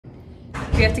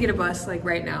we have to get a bus like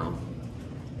right now.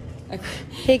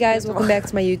 Hey guys, welcome back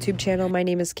to my YouTube channel. My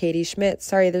name is Katie Schmidt.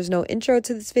 Sorry there's no intro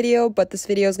to this video, but this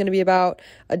video is going to be about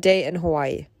a day in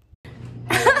Hawaii.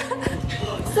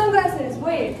 Sunglasses,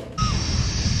 wait.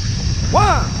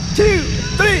 1, 2,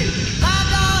 3.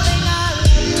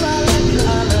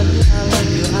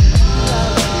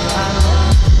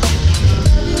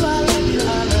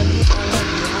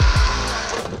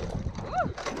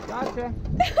 Gotcha.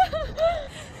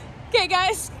 Okay,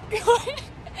 guys,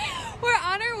 we're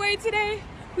on our way today.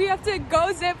 We have to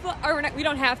go we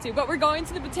don't have to, but we're going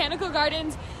to the Botanical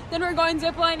Gardens, then we're going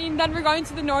ziplining, then we're going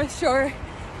to the North Shore.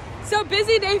 So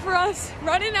busy day for us,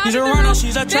 running out of the room.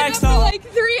 She's a track star. For like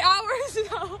 3 hours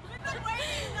now.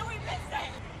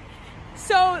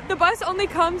 So the bus only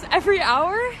comes every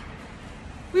hour.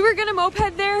 We were gonna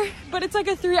moped there, but it's like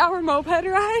a 3-hour moped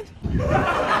ride.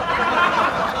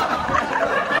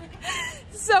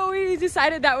 So we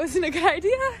decided that wasn't a good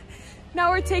idea. Now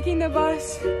we're taking the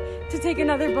bus to take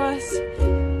another bus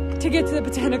to get to the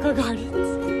Botanical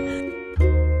Gardens.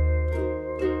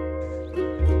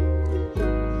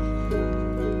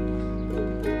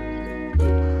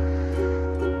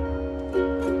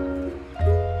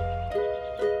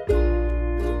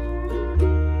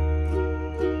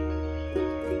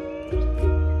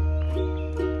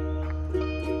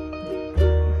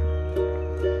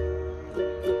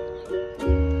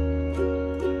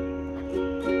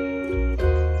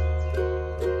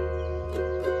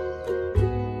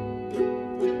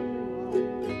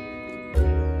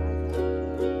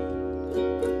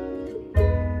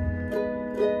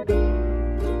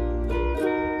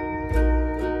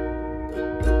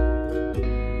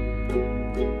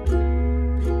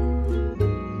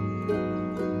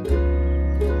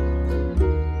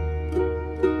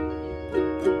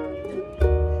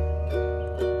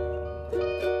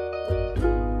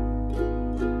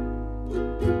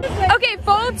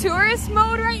 Full tourist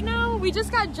mode right now. We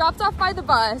just got dropped off by the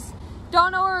bus.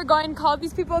 Don't know where we're going. Called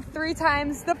these people 3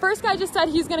 times. The first guy just said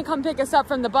he's gonna come pick us up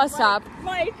from the bus stop.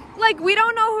 Like we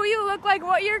don't know who you look like,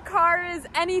 what your car is,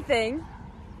 anything.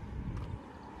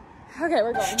 Okay,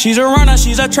 we're going. She's a runner,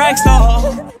 she's a track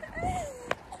star.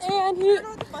 And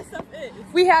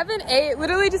we haven't ate.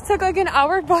 Literally just took like an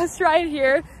hour bus ride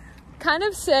here. Kind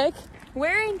of sick.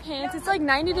 Wearing pants. It's like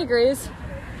 90 degrees.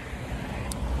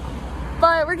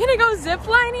 But we're gonna go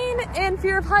ziplining and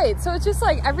fear of heights. So it's just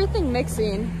like everything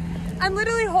mixing. I'm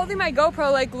literally holding my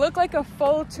GoPro, like look like a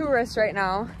full tourist right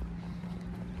now.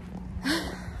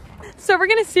 So we're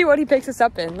gonna see what he picks us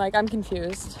up in. Like I'm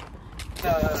confused.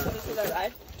 This is our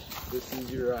ride? This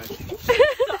is your ride.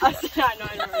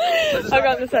 I'll go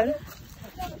on this side.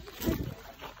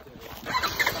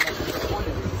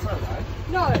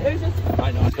 No, it was just...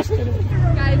 I know, just kidding.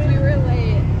 Guys, we were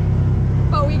late.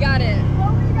 But we got it.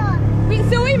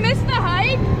 So we missed the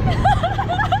hike?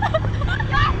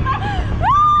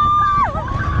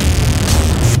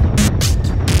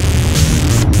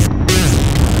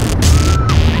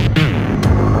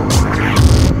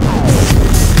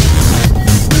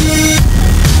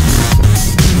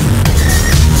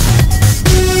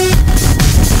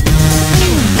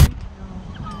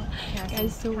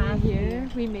 Guys, so we're here.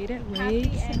 We made it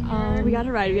late. We got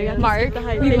a ride. We got Mark.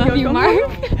 We love you,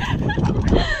 Mark.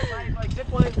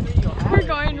 We're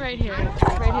going right here.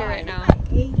 Right here, right now.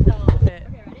 Okay,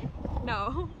 ready?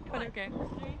 No, but okay.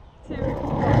 3, 2.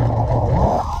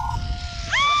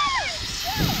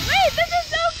 Wait, this is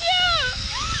so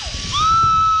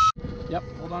cute! Yep,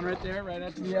 hold on right there, right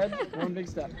after the edge. One big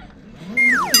step.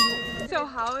 So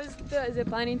how is the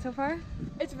ziplining so far?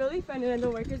 It's really fun and the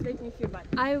workers make me feel bad.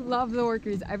 I love the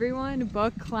workers. Everyone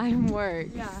book Climb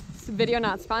Works. Yeah. This video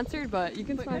not sponsored, but you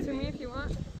can sponsor me if you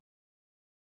want.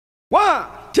 1,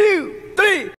 2,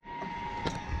 3.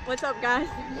 What's up, guys?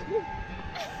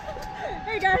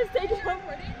 Hey guys, taking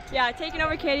over. Yeah, taking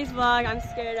over Katie's vlog. I'm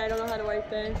scared. I don't know how to work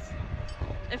this.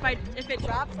 If it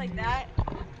drops like that,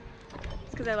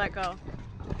 it's because I let go.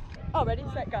 Oh, ready,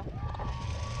 set, go.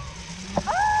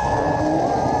 Oh!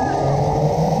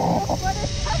 What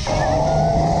is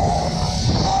happening?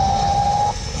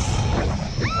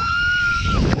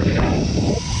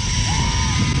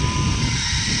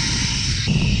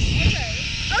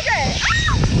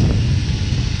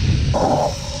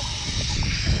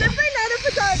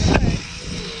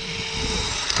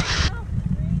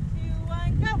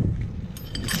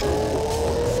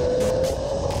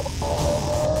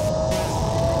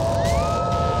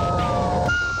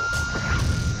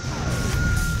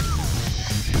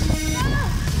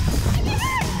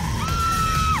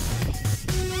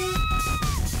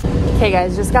 Okay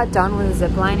guys, just got done with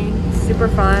ziplining. Super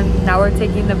fun. Now we're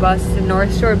taking the bus to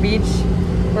North Shore Beach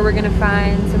where we're gonna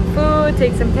find some food,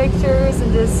 take some pictures,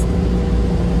 and just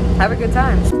have a good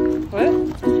time.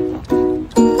 What?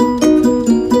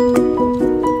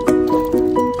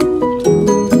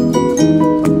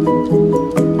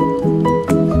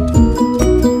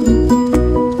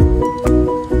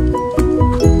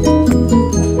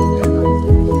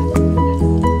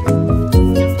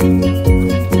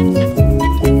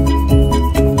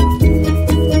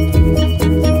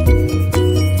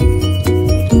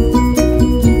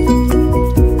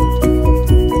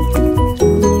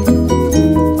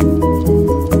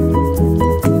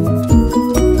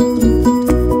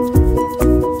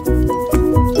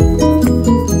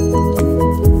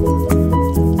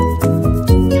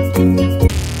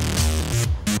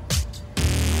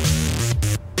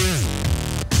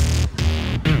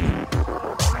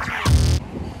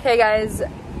 Hey guys,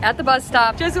 at the bus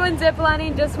stop, just went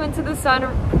ziplining, just went to the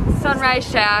Sunrise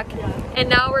Shack, and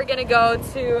now we're gonna go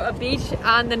to a beach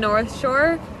on the North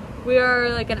Shore. We are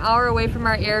like an hour away from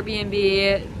our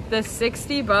Airbnb. The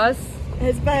 60 bus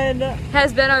has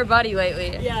been our buddy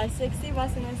lately. Yeah, 60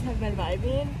 bus and us have been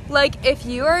vibing. Like, if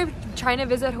you are trying to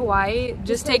visit Hawaii,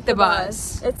 just take the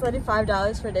bus. It's literally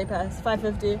 $5 for a day pass,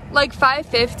 $5.50. Like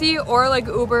 $5.50 or like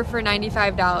Uber for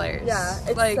 $95. Yeah,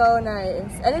 it's like, so nice.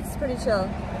 And it's pretty chill.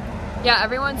 Yeah,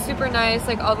 everyone's super nice,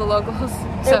 like all the locals.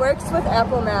 It works with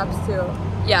Apple Maps too.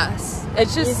 Yes,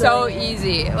 it's just so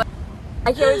easy. Like,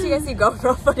 I can't wait to guys see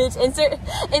GoPro footage. Insert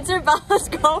Bella's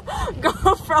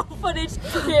GoPro footage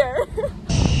here.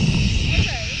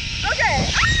 Okay.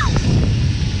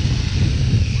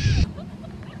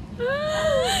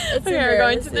 Okay, we're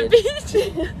going to the beach.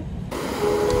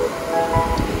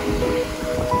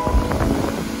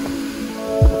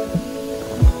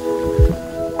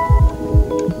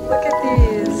 Look at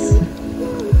these.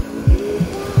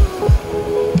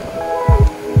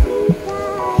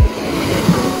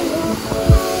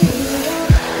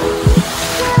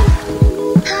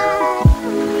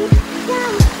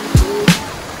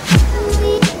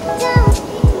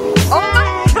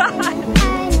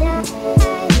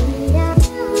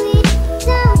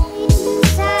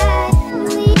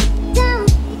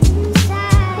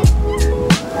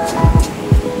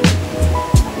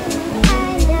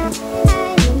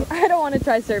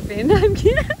 Try surfing. I'm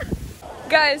kidding.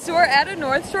 Guys, so we're at a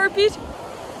North Shore beach.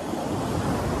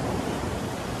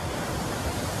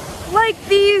 Like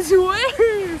these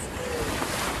waves.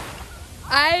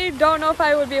 I don't know if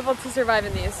I would be able to survive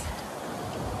in these.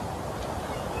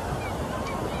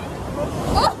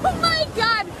 Oh my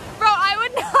god! Bro, I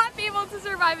would not be able to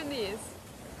survive in these.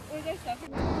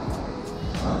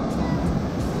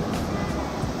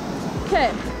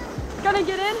 Okay, gonna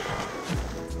get in.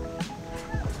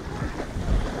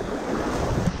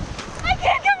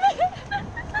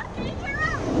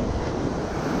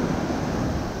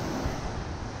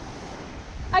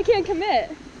 I can't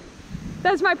commit.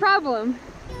 That's my problem.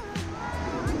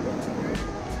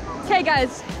 Okay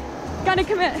guys, gonna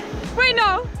commit. Wait,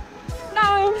 no.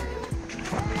 No.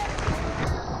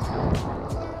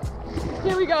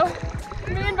 Here we go.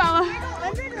 Me and Bella.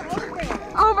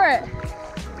 Over it.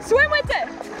 Swim with it.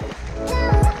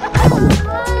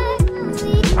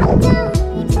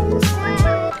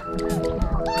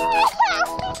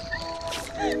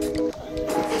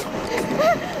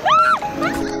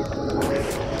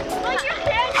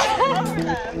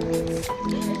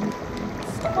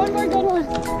 One more good one.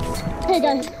 Hey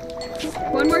guys,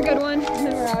 one more good one and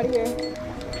then we're out of here.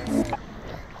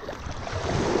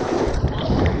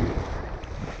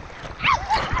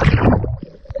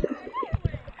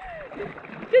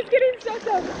 Just getting stuck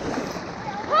up.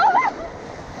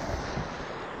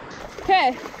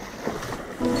 Okay.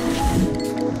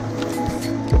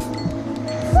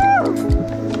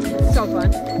 So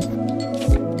fun.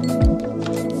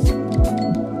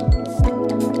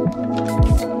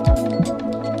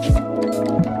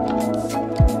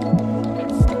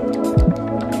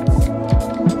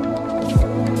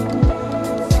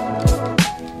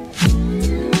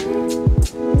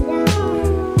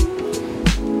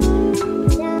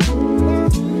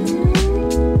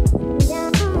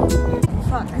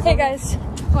 Hey guys,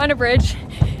 on a bridge,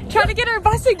 trying to get our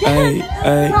bus again.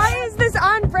 Why is this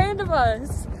on brand of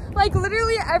us? Like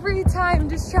literally every time,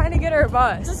 just trying to get our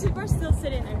bus. Those people are still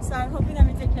sitting there, so I'm hoping that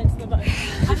we take catch the bus.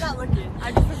 I'm not looking.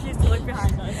 I just refuse to look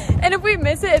behind us. And if we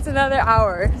miss it, it's another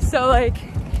hour. So like,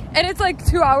 and it's like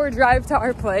 2-hour drive to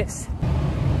our place.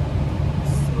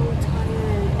 So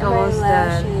tired. Almost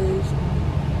dead.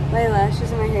 My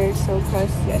lashes and my hair is so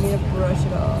crusty. I need to brush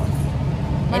it off.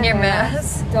 And your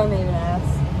mask? Don't even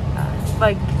ask.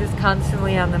 Like just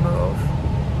constantly on the move.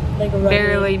 Like running.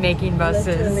 Barely making buses.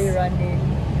 Literally running.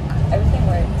 Everything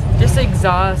works. Just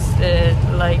exhausted,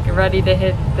 like ready to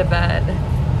hit the bed.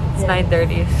 It's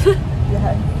 9:30.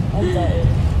 Yeah, I'm tired.